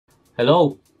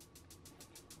Hello.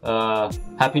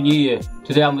 Happy New Year.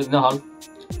 Today I'm with Nahal.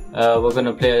 We're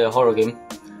gonna play a horror game.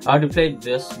 I already played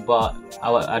this, but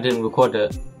I didn't record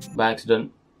it by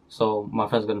accident, so my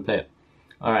friend's gonna play it.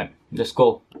 Alright, let's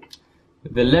go.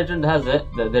 The legend has it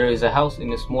that there is a house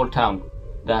in a small town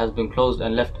that has been closed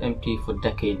and left empty for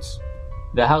decades.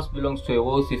 The house belongs to a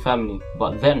wealthy family,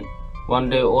 but then, one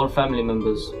day all family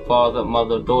members, father,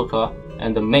 mother, daughter,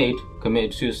 and the maid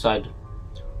committed suicide.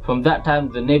 From that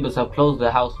time, the neighbors have closed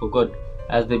the house for good,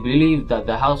 as they believe that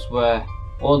the house where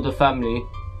all the family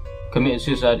committed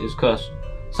suicide is cursed.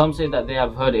 Some say that they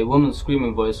have heard a woman's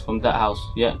screaming voice from that house,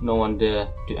 yet no one dare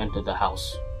to enter the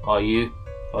house. Are you?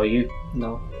 Are you?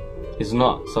 No. It's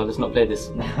not, so let's not play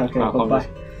this. Okay, goodbye.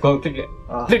 Go, click it.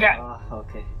 Click it!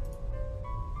 Okay.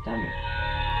 Damn it.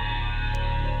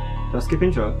 Do I skip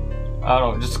intro? I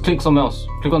don't know, just click something else.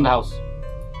 Click on the house.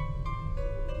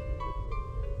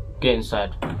 Get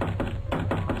inside.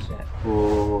 Oh shit.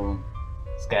 Ooh,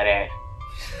 scary.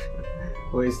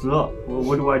 Well, it's locked. Well,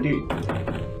 what do I do?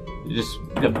 You just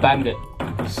bang it.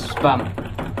 Just spam.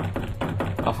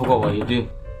 I forgot what you do.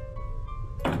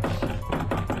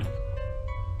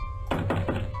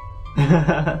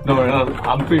 No,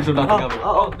 I'm pretty sure nothing happened.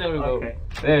 Oh, there we go. Okay.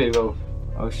 There you go.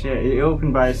 Oh shit, it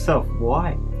opened by itself.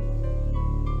 Why?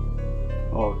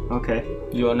 Oh, okay.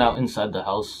 You are now inside the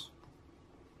house.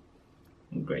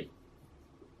 Great.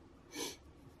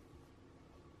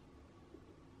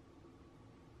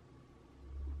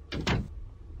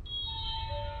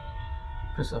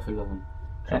 Press F11.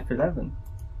 F11.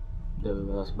 There we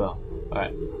go, that's better.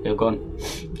 Alright, you're gone.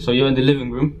 So you're in the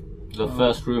living room, the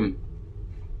first room.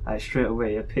 Straight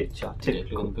away a picture. Yeah,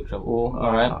 click on the picture of all.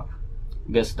 Alright.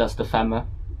 Guess that's the family.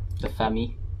 The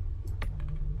family.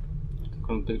 Click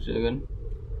on the picture again.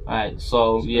 Alright,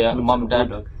 so yeah, mum,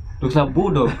 dad. Looks like a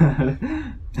bulldog. I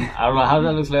don't know how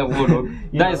that looks like a bulldog.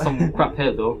 That is some crap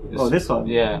hair though. Oh, this one?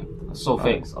 Yeah, it's so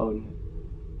fake. Oh,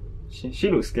 she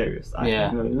looks scary.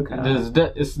 Yeah, Look at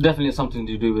her. It's definitely something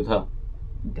to do with her.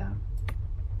 Damn.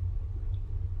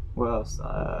 What else?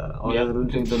 Yeah,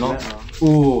 click the note.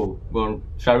 Ooh, go on.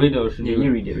 Shall I read it or should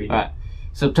you read it? Alright.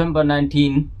 September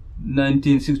 19,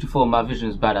 1964. My vision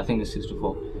is bad. I think it's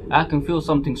 64. I can feel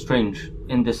something strange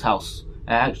in this house.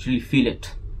 I actually feel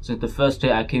it. Since the first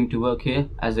day I came to work here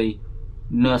as a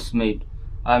nursemaid.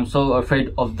 I'm so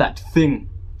afraid of that thing.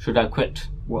 Should I quit?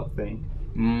 What thing?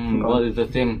 What is the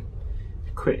thing?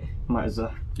 Quit. Might as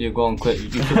well. You go and quit. You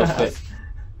should have quit.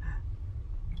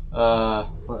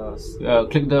 What else?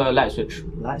 Click the light switch.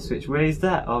 Light switch. Where is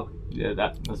that? Oh. Yeah,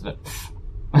 that's it.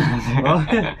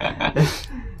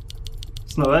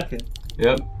 It's not working.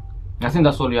 Yep. I think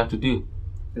that's all you have to do.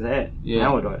 Is that it? Yeah.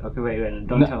 Now what do I? Okay, wait.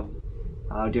 Don't tell me.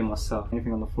 I'll do it myself.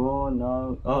 Anything on the floor?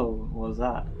 No. Oh, what was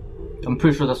that? I'm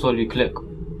pretty sure that's all you click.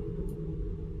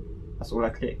 That's all I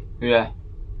click. Yeah.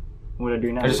 What do I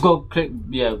do now? I just go click.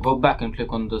 Yeah, go back and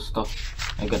click on the stuff.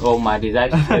 Again. Oh my days! I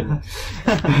actually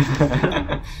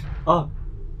Oh.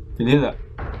 Can you hear that?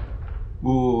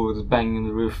 Ooh, there's banging in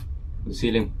the roof, the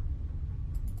ceiling.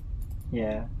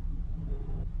 Yeah.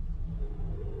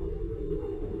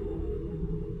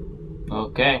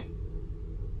 Okay.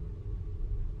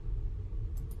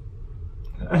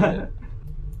 Is there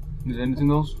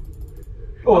anything else?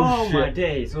 Oh shit. my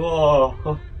days!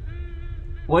 Whoa!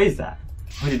 What is that?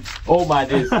 Oh my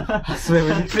days! I swear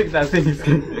when you click that thing, it's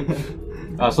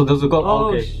good. So there's a go.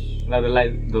 Oh, okay. Now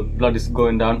the blood is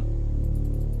going down.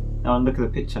 Oh, look at the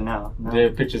picture now.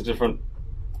 The picture's different.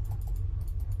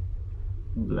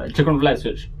 Blood. Click on the light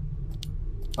switch.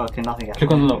 Okay, nothing happened.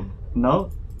 Click on the note.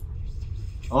 No?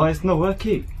 Oh, it's not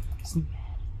working.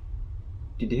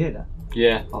 Did you hear that?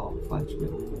 Yeah. Oh, fudge.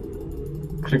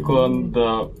 Click on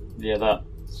the that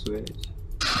switch.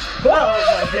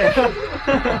 Oh my god!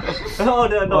 Oh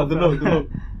no! Oh, the note.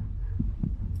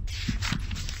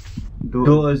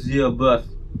 Daughter's year of birth.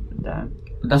 Damn.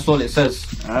 That's all it says.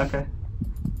 Okay.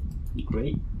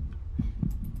 Great.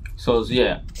 So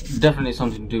yeah, definitely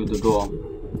something to do with the door.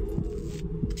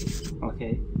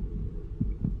 Okay.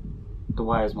 The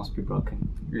wires must be broken.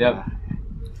 Yep.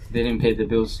 They didn't pay the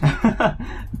bills.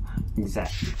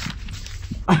 Exactly.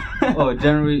 Oh,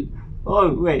 January.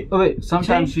 Oh wait. Oh wait.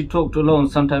 Sometimes she talked alone.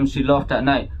 Sometimes she laughed at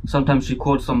night. Sometimes she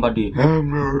called somebody.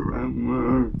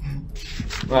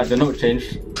 Right, the note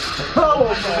changed. Oh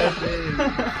my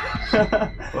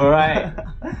days. Alright.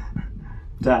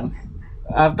 Damn.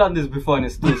 I've done this before and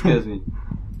it still scares me.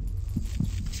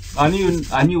 I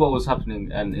knew what was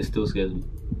happening and it still scares me.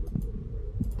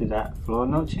 Did that floor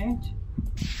note change?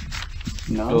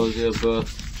 No. Daughter's year of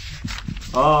birth.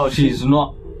 Oh, she's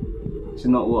not. She's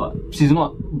not what? She's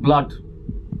not blood.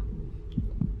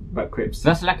 But Crips.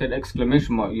 That's like an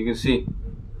exclamation mark. You can see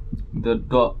the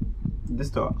dot. This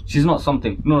dot. She's not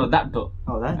something. No, that dot.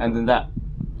 Oh, that. And then that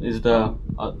is the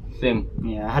thing.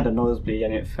 Yeah, I had a nosebleed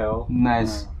and it fell.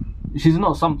 Nice. She's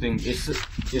not something.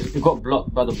 It got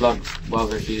blocked by the blood.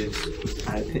 Whatever she is.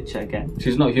 I picture again.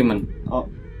 She's not human. Oh.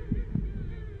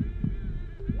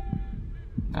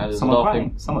 There's Someone laughing.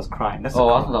 crying. Someone's crying. That's Oh,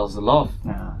 a I cry. thought that was a laugh.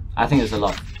 Nah. I think it's a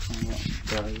laugh.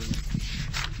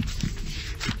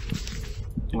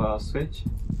 Well, switch.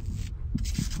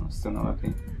 Oh, still not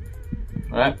working.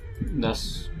 Right?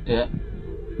 That's it.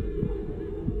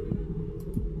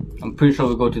 I'm pretty sure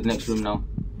we go to the next room now.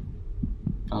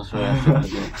 Oh, sorry, I shouldn't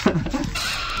have gone.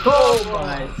 Oh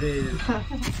my days.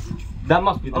 That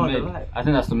must be the Oh, maid. the light. I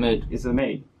think that's the maid. It's a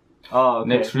maid. Oh, okay.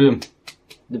 Next room.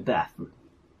 The bathroom.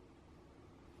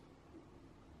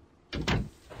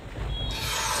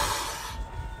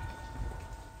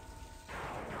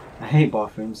 I hate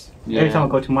bathrooms. Yeah. Every time I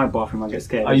go to my bathroom, I get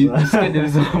scared. Are you scared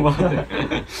of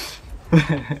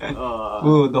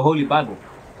Ooh, the Holy Bible.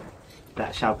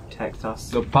 That shall protect us.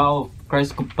 The power of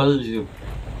Christ compels you.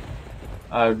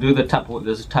 Do the tap.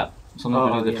 There's a tap. Someone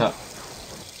can do the tap.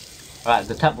 Right,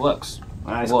 the tap works.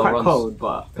 It's Water quite runs. cold,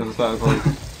 but It's quite cold.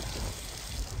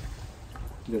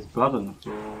 there's blood on the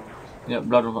floor. Yeah,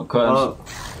 blood on the curtains.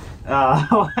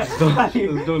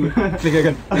 Don't Click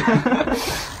again.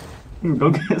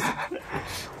 Don't get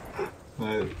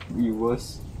Right. you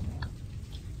worse.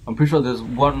 I'm pretty sure there's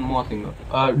one more thing.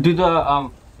 Do the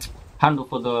handle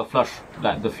for the flush,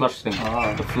 like the flush thing.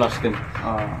 The flush thing.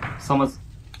 Someone's.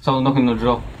 Someone's knocking on the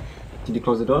door. Did you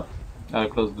close the door? I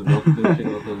closed the door. Close the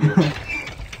door.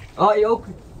 Oh, you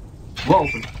opened. What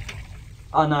open?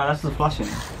 Oh no, that's the flushing.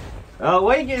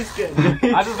 Why you getting scared?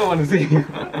 I just don't want to see.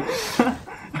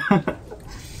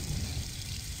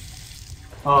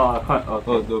 Oh, I can't.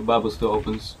 Okay. Oh, the Bible still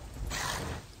opens.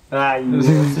 Ah, you worse.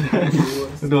 You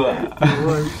worse. No, You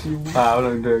worse. You worse. I'm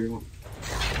not doing anymore.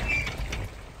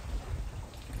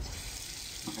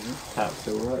 That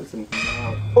still works.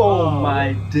 Oh my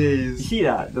You days. see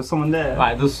that? There's someone there.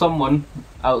 Right, there's someone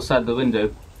outside the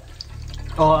window.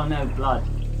 Oh no, blood.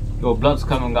 Your blood's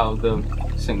coming out of the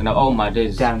sink now. Oh my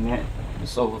days. Damn it.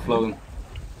 It's overflowing.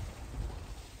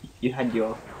 You had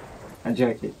your. I'm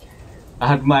joking. I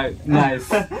had my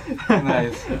nice.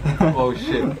 Nice. Oh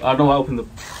shit. I don't know why I opened the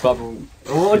Bible.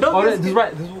 Oh, don't Oh, get there's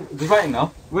scared. there's writing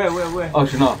now. Where? Oh,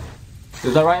 shit, no.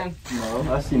 Is that writing?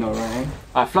 No, I see no writing.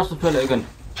 Alright, flush the toilet again.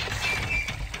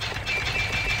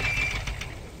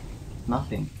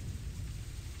 Nothing.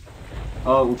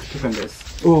 Oh, we'll click on this.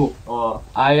 Oh, Oh,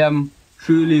 I am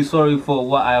truly sorry for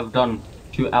what I have done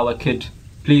to our kid.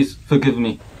 Please forgive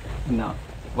me. no.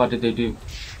 What did they do?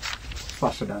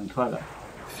 Flush it down the toilet.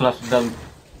 Flush them.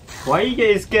 Why are you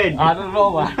getting scared? I don't know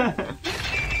why.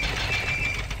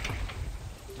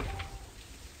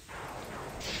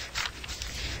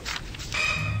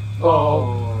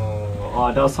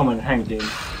 Oh, that was someone hanged in.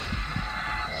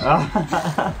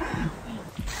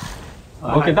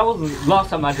 Okay, that was the last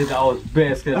time I did that. I was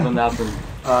bare scared when that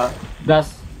happened.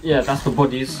 That's the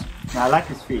bodies. I like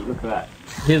his feet. Look at that.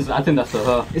 I think that's the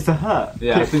her. It's a her.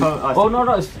 Yeah. I think, Oh, no,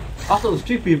 I thought it was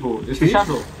two people. It's the Two?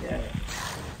 shadow. Yeah.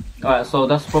 Alright, so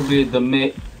that's probably the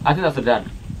mate. I think that's the dad.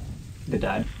 The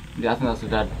dad. Yeah, I think that's the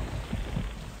dad.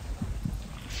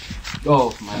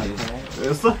 Oh my days. Okay.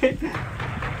 It's like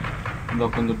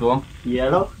Knock on the door.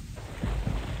 yellow.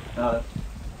 Oh,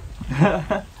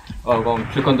 go on.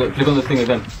 Click on the thing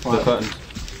again. What? The curtains.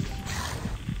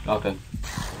 Okay.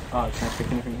 Oh, can I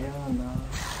click anything here? No.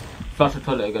 Flush the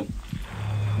toilet again.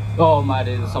 Oh my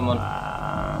days, someone.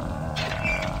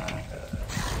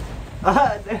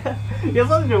 You're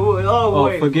such a wood. Oh, Oh,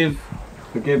 wait. forgive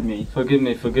me.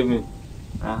 me.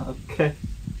 Okay.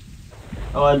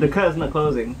 Oh, the curtain's not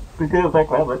closing. The curtain's not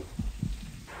closing.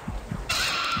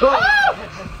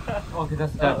 Okay,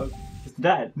 that's the dad. It's the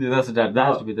dad. Yeah, that's the dad. That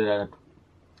has to be the dad.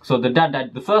 So the dad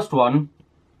died. The first one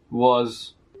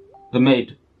was the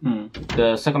maid.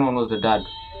 The second one was the dad.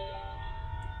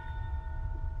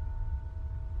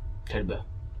 Teddy bear.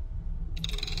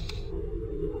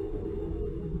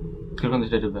 Click on the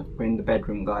teddy bear. We're in the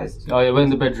bedroom, guys. Oh yeah, we're in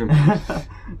the bedroom.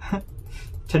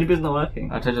 Teddy bear's not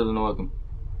working. I tell you, not working.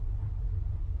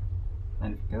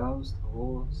 And it goes, the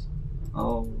horse.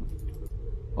 Oh,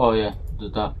 Oh yeah,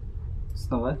 there's that. it's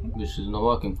not working? Which is not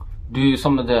working. Do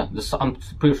something there. I'm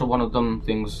pretty sure one of them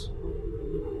things.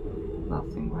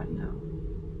 Nothing right now.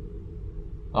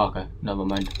 Okay, never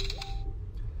mind.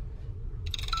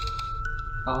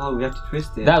 Oh, we have to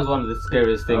twist it. That was one of the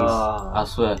scariest things. Ah. I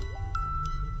swear.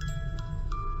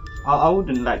 I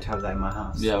wouldn't like to have that in my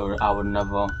house. Yeah, I would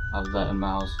never have that in my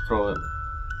house. Throw it.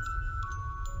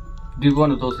 Did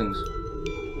one of those things.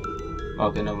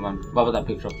 Okay, never mind. What about that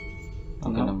picture? Okay,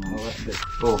 No, never mind.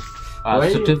 no, Oh,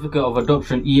 Wait. certificate of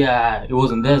adoption. Yeah, it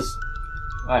wasn't theirs.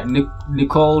 Alright,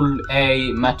 Nicole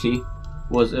A. Matty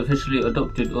was officially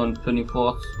adopted on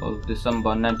 24th of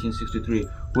December 1963.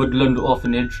 Woodland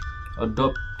Orphanage.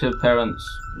 Adoptive parents.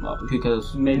 Who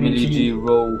cares? Millie G. I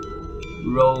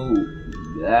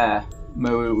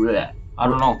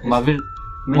don't know.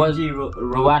 Was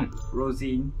Rowan.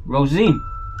 Rosine. Rosine.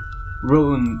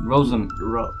 Rosen.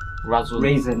 Razul.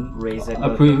 Raisin.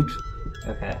 Approved.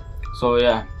 Okay. So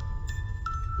yeah,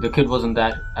 the kid wasn't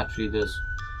that actually this.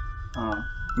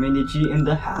 Mini G in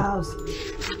the house.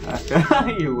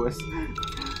 Okay. You was.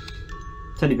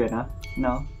 Teddy bear now?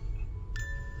 No.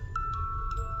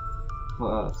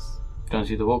 What else? Don't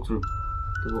see the walkthrough.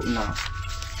 No.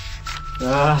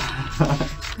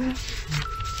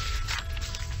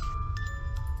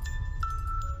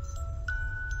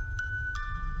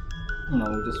 No,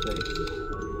 we'll just wait.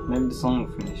 Maybe the song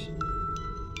will finish.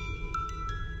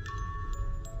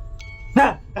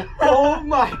 Oh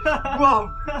my wow!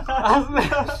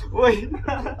 Wait, I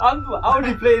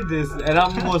already played this and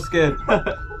I'm more scared.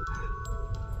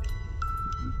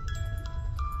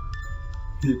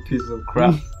 You piece of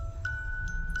crap.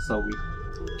 Sorry.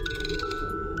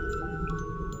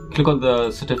 Click on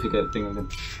the certificate thing again.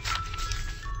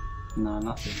 No,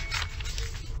 nothing.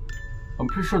 I'm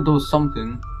pretty sure there was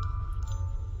something.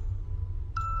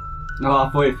 No, I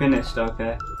thought it finished,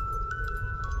 okay.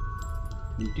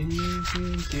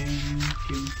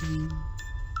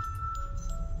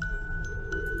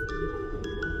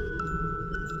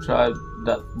 Try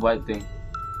that white thing.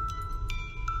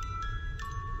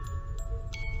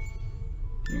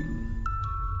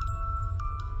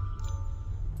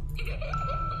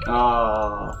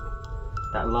 Oh,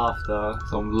 that laughter.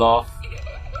 Some laugh.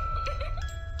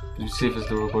 Did you see if it's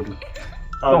still recording?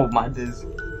 Oh my days.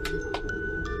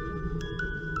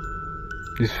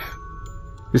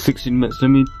 It's 16 minutes, let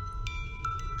me...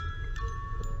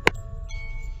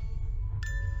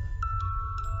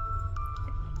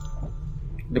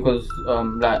 Because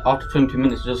like after 20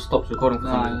 minutes it just stops recording for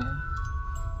some reason.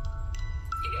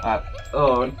 Alright.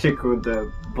 Oh, tickled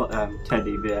the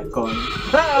teddy bear. Gone.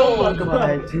 Oh my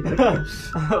god.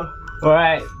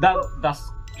 Alright,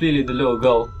 that's clearly the little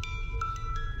girl.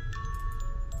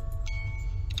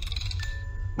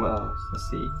 What else? Let's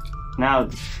see. Now,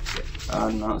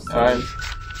 no, sorry. Alright.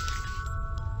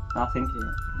 Nothing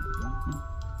here.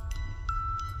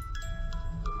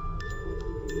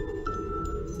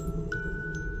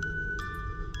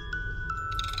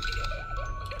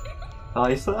 Oh,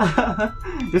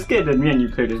 you're scared that me and you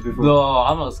played this before. No,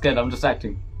 I'm not scared, I'm just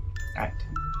acting. Acting.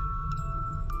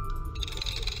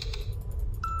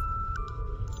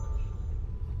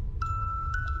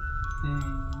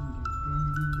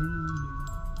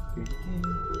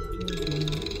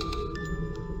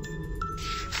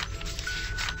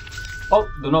 Oh,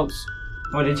 the notes.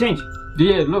 Oh, they changed.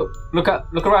 Yeah, look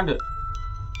around it.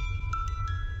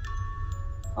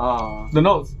 Oh. The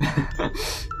notes.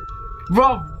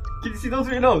 Bro, can you see those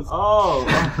 3 notes? Oh.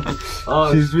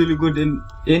 Oh. She's really good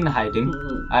in hiding.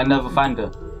 I never find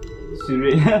her. She's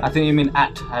really I think you mean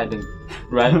at hiding,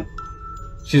 right?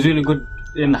 She's really good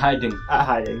in hiding. at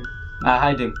hiding. At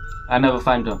hiding. I never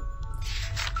find her.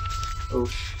 Oh,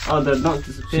 the notes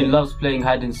disappeared. She loves playing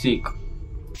hide and seek.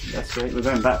 That's great. We're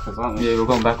going backwards, aren't we? Yeah, we're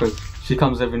going backwards. She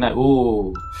comes every night.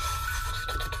 Ooh.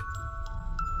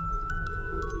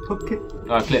 Okay.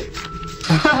 Alright, clip.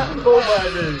 Oh my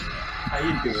days. How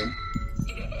you doing?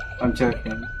 I'm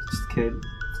joking. Just a kid.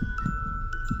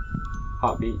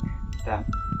 Heartbeat. Damn.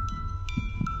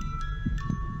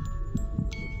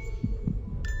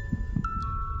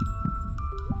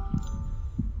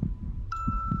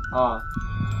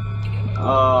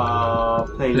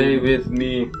 Play with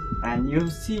me. and you'll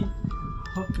see.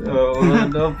 Oh, no,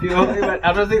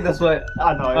 I don't think that's what.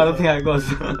 I know. I don't think it goes.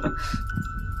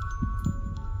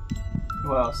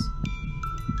 What else?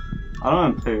 I don't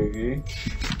want to play with you.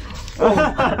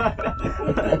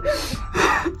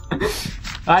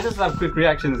 I just have quick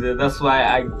reactions here. That's why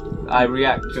I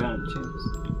react. Do you want to change?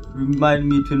 Remind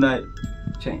me tonight.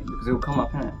 Change because it will come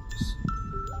up, innit?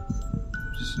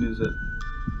 Just lose it.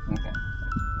 Okay.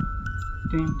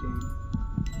 Ding ding.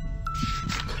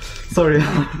 Sorry.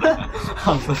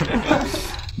 I'm sorry. Is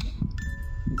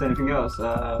there anything else?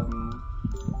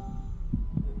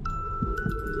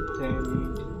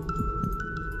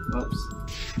 Oops.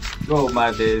 Oh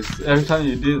my days. Every time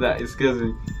you do that, it scares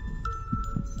me.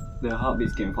 The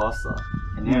heartbeat's getting faster.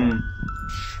 Can you hear it?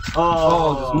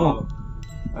 Oh, there's more.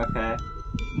 Okay.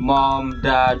 Mom,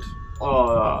 Dad.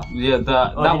 Oh. Yeah,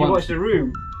 that Oh, that did you one. watch The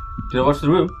Room? Did I watch the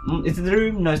room? Is it the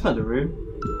room? No, it's not the room.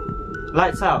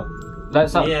 Lights out.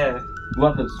 Lights out. Yeah.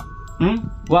 What happens?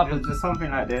 What happens? There's something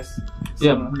like this.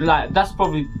 Yeah, like that's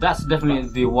definitely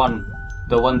the one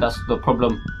that's the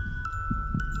problem.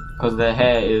 Because their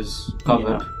hair is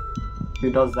covered. Yeah.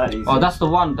 Who does that easy? Oh, that's the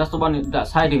one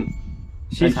that's hiding.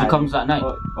 She comes at night.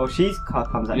 Oh, she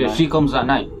comes at night. Yeah, she comes at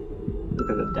night. Look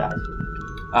at the dad.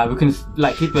 We can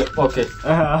like keep it. Okay.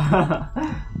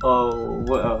 Oh,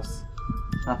 what else?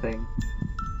 Nothing.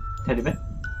 Teddy bear.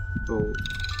 Oh.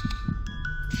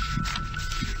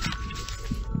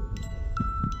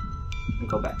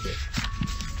 Go back to it.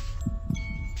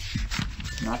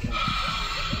 Nothing.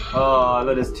 Oh,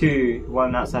 look, there's two.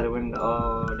 One outside the window.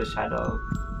 Oh, the shadow.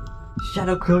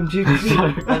 Shadow clone Juicy.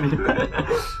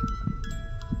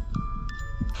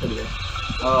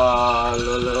 Oh,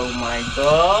 lol, oh my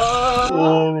god.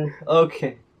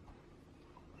 Okay.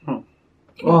 Oh.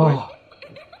 Oh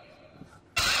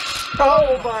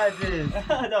my god.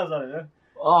 That was on it.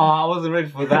 Oh, I wasn't ready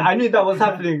for that. I knew that was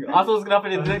happening. I thought it was gonna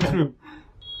happen in the next room.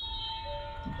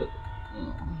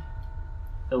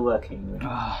 They're working.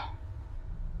 Oh,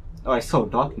 it's so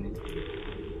dark in here.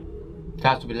 It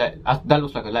has to be light. That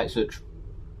looks like a light switch.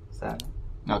 Sad.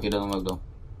 Okay, it doesn't work though.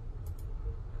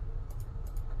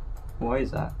 What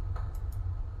is that?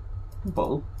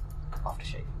 Bottle.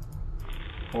 Aftershave.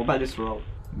 What about this roll?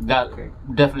 That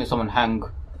definitely someone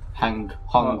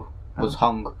was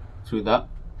hung through that.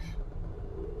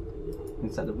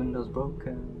 Inside the window's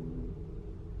broken.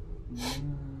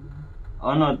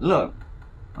 Oh no, look.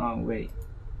 Oh wait,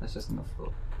 that's just on the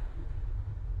floor.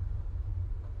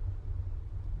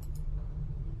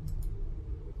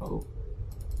 Oh.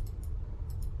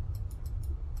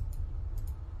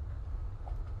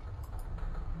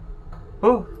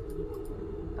 Oh.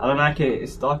 I don't like it.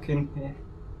 It's dark in here.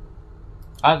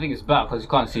 I think it's bad because you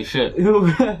can't see shit.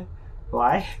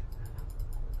 Why?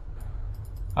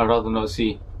 I'd rather not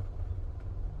see.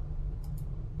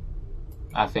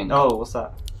 I think. Oh, what's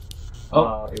that?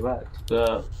 Oh, it worked.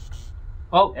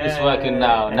 It's working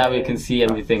now. Now we can see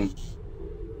everything.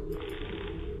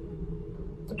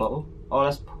 The bottle? Oh,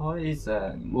 that's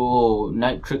poison. Oh,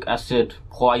 nitric acid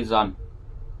poison.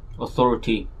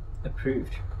 Authority.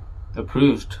 Approved.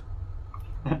 Approved.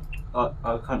 Oh,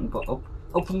 I can't.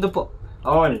 Open the bottle.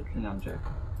 Oh, no, I'm joking.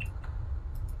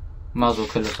 Might as well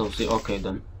kill yourself. See, okay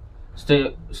then.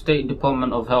 State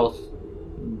Department of Health.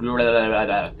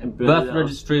 Birth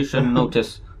registration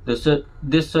notice.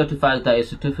 This certifies that a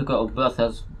certificate of birth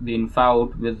has been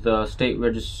filed with the state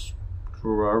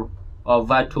registrar of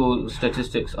vital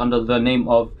statistics under the name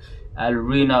of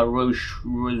Alrina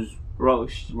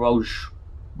Roche.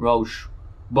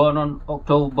 Born on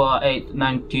October 8,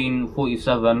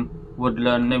 1947.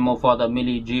 Woodland. Name of father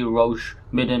Millie G. Roche.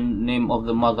 Maiden name of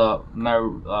the mother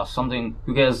something.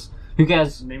 Who cares?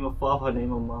 Name of father,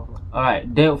 name of mother.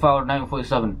 Alright, date of file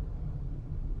 1947.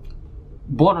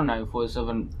 Born in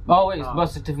 1947. Oh wait, it's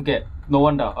birth certificate. No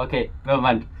wonder. Okay, never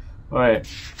mind. Alright.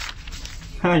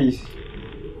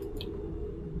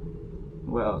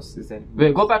 What else is there?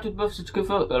 Wait, go back to the birth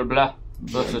certificate.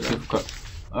 Birth certificate.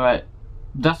 Alright.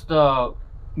 That's the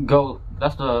girl.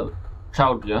 That's the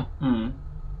child, yeah?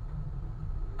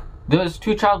 There's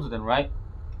two children then, right?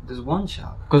 There's one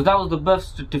child. Because that was the birth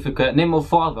certificate. Name of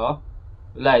father.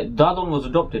 Like, the other one was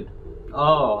adopted.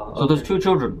 Oh. So there's two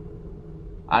children.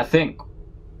 I think.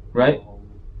 Right? Oh.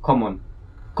 Come on.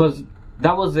 Because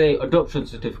that was a adoption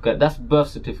certificate. That's birth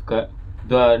certificate.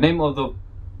 The name of the...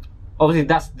 Obviously,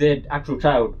 that's their actual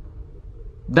child.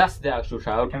 That's the actual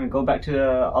child. Can we go back to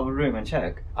the other room and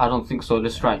check? I don't think so.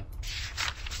 Let's try.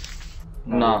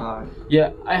 No.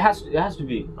 Yeah, it has to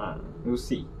be. We'll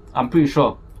see. I'm pretty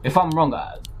sure. If I'm wrong,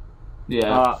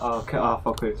 yeah. Okay.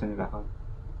 Fuck it. Turn it back on.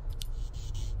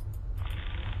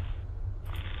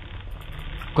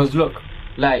 Because look,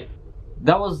 like,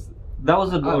 the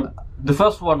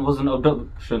first one was an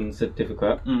adoption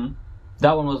certificate.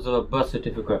 That one was a birth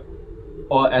certificate.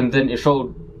 And then it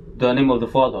showed the name of the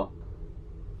father.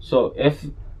 So if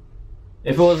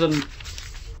it wasn't,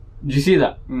 do you see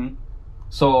that?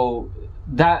 So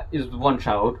that is one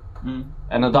child,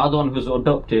 and the other one who's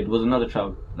adopted was another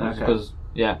child. Okay. Because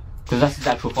that's his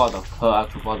actual father, her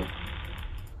actual father.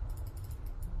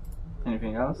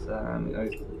 Anything else?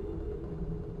 Knock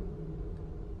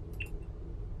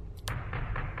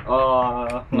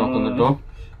on the door.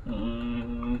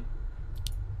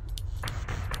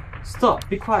 Stop!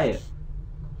 Be quiet.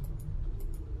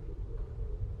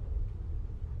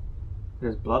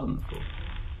 There's blood on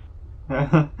the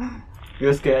floor.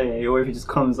 You're scared, yeah? Or if it just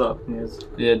comes up and there's...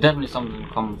 Yeah, definitely something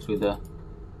comes with there.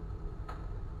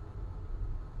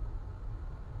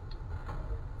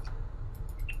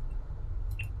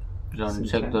 John,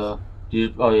 check the.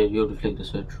 Oh yeah, you have to flick the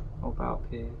switch. What about up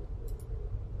here?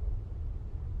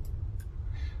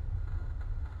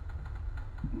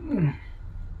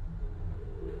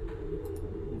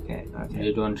 Okay. Yeah, do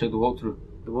you want to check the walkthrough?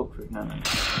 The walkthrough? No.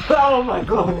 Oh my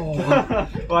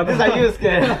god! Wow, this is how you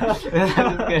scared.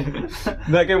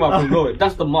 That came out from nowhere.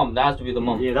 That's the mom. That has to be the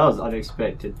mom. Yeah, that was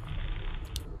unexpected.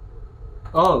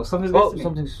 Oh, something's Oh, missing.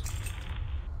 something's.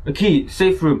 The key.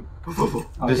 Safe room. The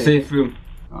Okay. safe room.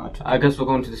 Oh, I guess we're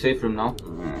going to the safe room now.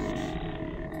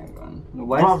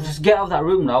 why Bro, is just get out of that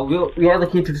room now. We have the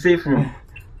key to the safe room.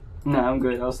 No, I'm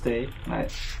good. I'll stay.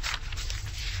 Right.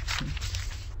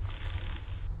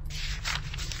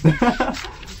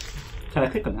 Can I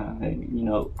click on her? You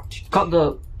know, Cut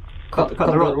the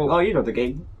rope. Oh, you know the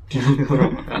game.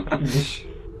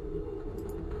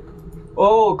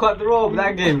 Oh, cut the rope.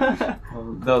 That game.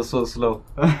 Oh, that was so slow.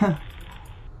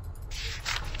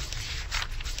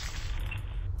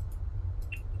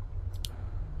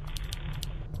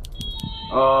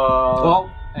 Oh,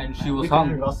 and she was we can hung.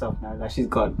 hear ourselves now. Like she's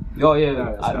gone. Oh yeah, Yeah,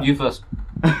 let's go. you first.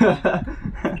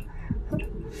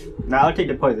 Now I'll take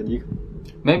the poison. You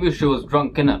Maybe she was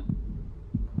drunk, innit?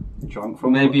 drunk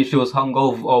from Maybe she was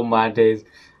hungover. Oh my days.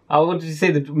 I wanted to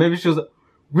say that maybe she was.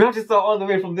 We have to start all the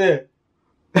way from there.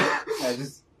 Yeah,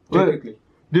 just do it Wait. quickly.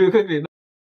 Do it quickly.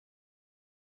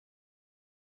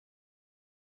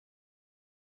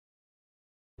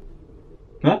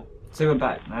 Huh? So we're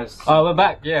back. Nice. Oh, we're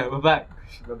back. Yeah, we're back.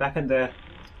 We're back at the.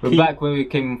 We're Key. back where we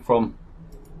came from.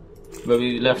 Where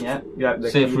we left. Yeah. Yeah. The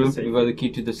Safe key, room. safe We got the key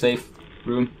to the safe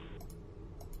room.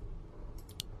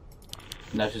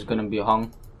 Now she's gonna be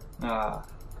hung.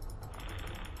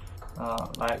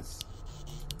 Lights,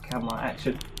 camera,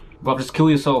 action. Bro, just kill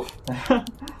yourself. It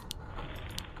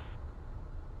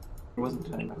wasn't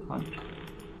turning back on.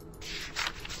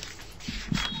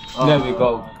 There we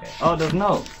go. Okay. Oh, there's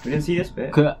no. We didn't see this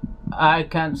bit. I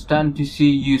can't stand to see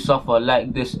you suffer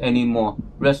like this anymore.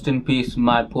 Rest in peace,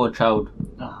 my poor child.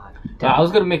 I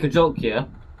was gonna make a joke here.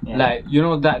 Yeah. Like, you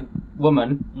know that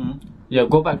woman? Mm. Yeah,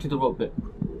 go back to the rope bit.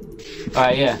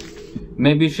 Alright, yeah.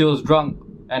 Maybe she was drunk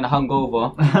and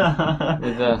hungover.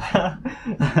 With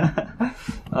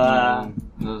that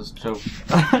was true.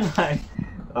 Like,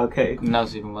 okay.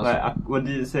 That's even worse. Right, what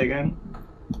did it say again?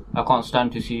 I can't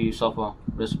stand to see you suffer.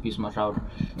 Rest in peace, my child.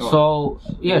 What? So,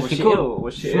 yeah, Was she killed. ill?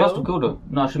 Was she must ill? have killed her.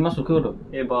 No, she must have killed her.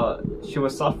 Yeah, but she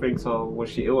was suffering, so was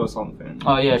she ill or something?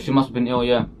 Oh, yeah, she must have been ill,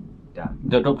 yeah. Damn.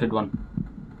 The adopted one.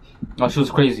 Oh, she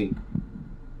was crazy.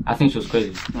 I think she was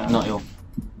crazy, No. not ill.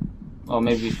 Or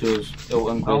maybe she was ill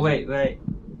and crazy. Oh, wait.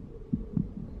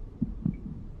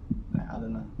 I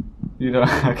don't know. You know,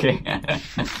 okay.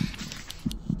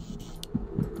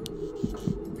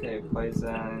 Okay,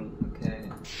 poison. Okay.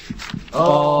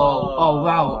 Oh,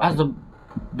 wow. As a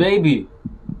baby.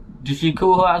 Did she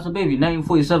kill her as a baby?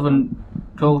 1947,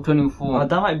 12/24. Oh,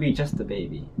 that might be just the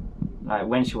baby. Like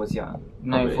when she was young.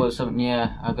 1947,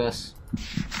 yeah, I guess.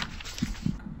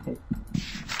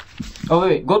 Oh,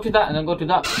 wait, go to that and then go to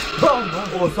that.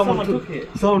 Oh, someone took it.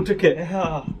 Someone took it.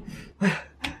 Yeah.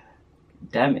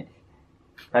 Damn it.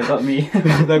 That got me.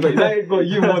 That got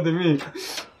you more than me.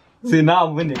 See, now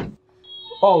I'm winning.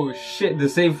 Oh shit, the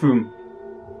safe room.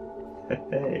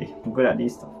 Hey, I'm good at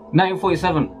these stuff.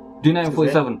 1947. Do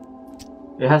 1947.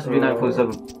 It has to be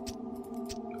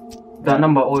 1947. That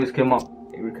number always came up.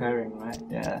 Recurring, right?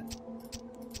 Yeah.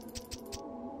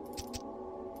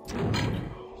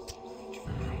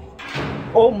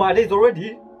 Oh my days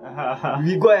already.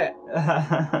 We got it.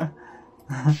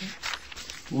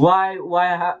 Why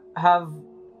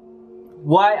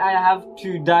I have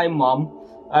to die, mom?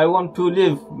 I want to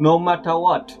live no matter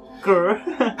what. Girl.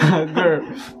 Girl.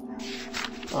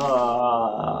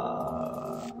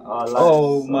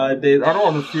 Oh my days. I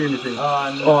don't want to see anything.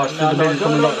 Oh shit, the baby's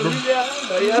coming up.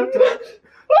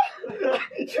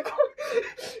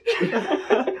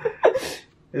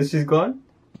 Is she gone?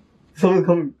 Someone's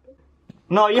coming.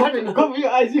 No, you have to Cover your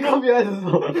eyes, you cover your eyes as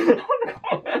well.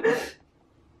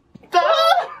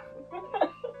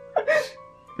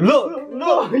 Look,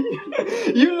 no,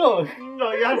 you look.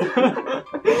 No, you have to.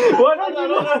 Why not you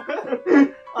look?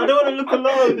 I don't want to look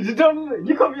alone. You don't.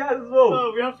 You cover your eyes as well.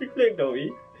 No, we have to click, don't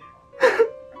we?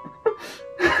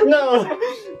 No.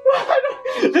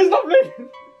 Just stop looking.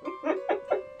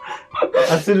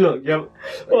 I said, look, yeah.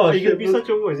 Oh, you shit, can be such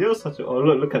a voice. You're such a. Oh,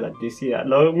 look at that. Do you see that?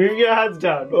 No, move your hands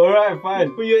down. Alright,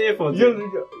 fine. Put your earphones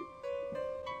in.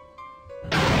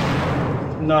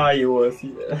 Nah, you won't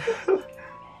see that.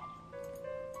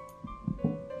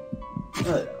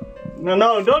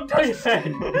 No, don't touch your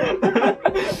head.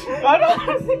 I don't.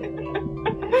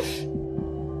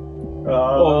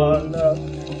 Oh, no.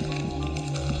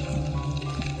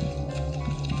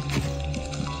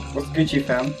 What's Gucci,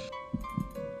 fam?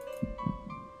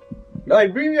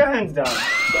 Like, bring your hands down.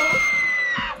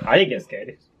 I didn't get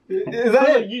scared. Is that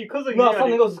it? Because of No, you.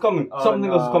 something else is coming. Oh, Something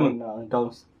else is coming. No,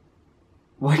 don't.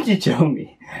 Why did you tell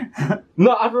me?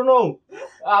 No, I don't know.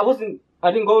 I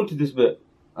didn't go into this bit.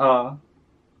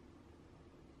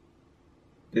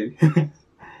 Dude.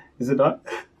 Is it done?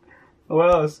 What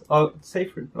else? Oh,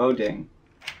 safe loading.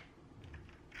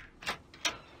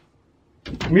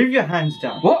 Move your hands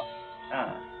down. What?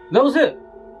 That was it.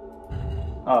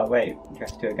 Oh, wait. You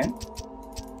have to do it again?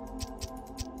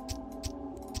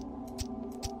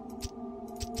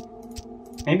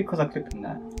 Maybe because I clicked on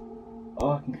that.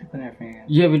 Oh, I can click on everything again.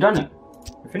 Yeah, we done it.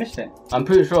 We finished it. I'm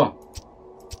pretty sure.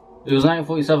 It was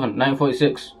 1947,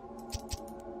 1946.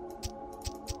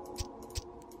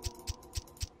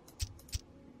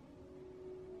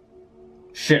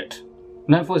 Shit.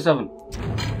 1947.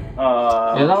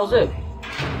 Yeah, that was it.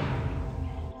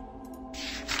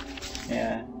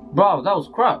 Yeah. Bro, that was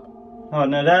crap. Oh,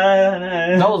 no.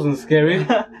 That wasn't scary.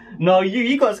 No,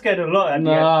 you got scared a lot. At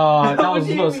the end. No, that What was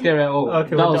do you not mean? scary at all. Okay,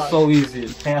 that we're was done. so easy. I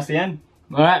think that's the end.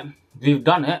 Alright, we've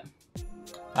done it.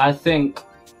 I think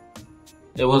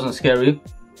it wasn't scary.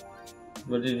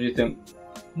 What did you think?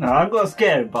 No, I got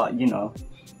scared, but you know.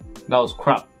 That was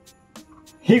crap.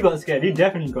 He got scared. He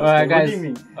definitely got Alright scared. What guys, do you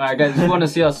mean? alright guys, if you want to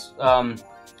see us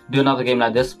do another game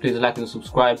like this, please like and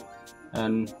subscribe.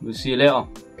 And we'll see you later.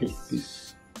 Peace. Peace.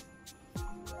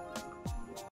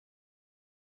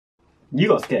 You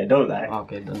got scared, don't lie.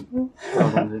 Okay then.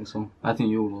 I don't think so. I think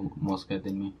you were more scared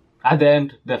than me. At the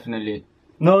end, definitely.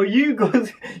 No, you're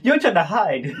trying to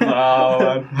hide.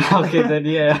 Oh, okay then,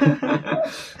 yeah.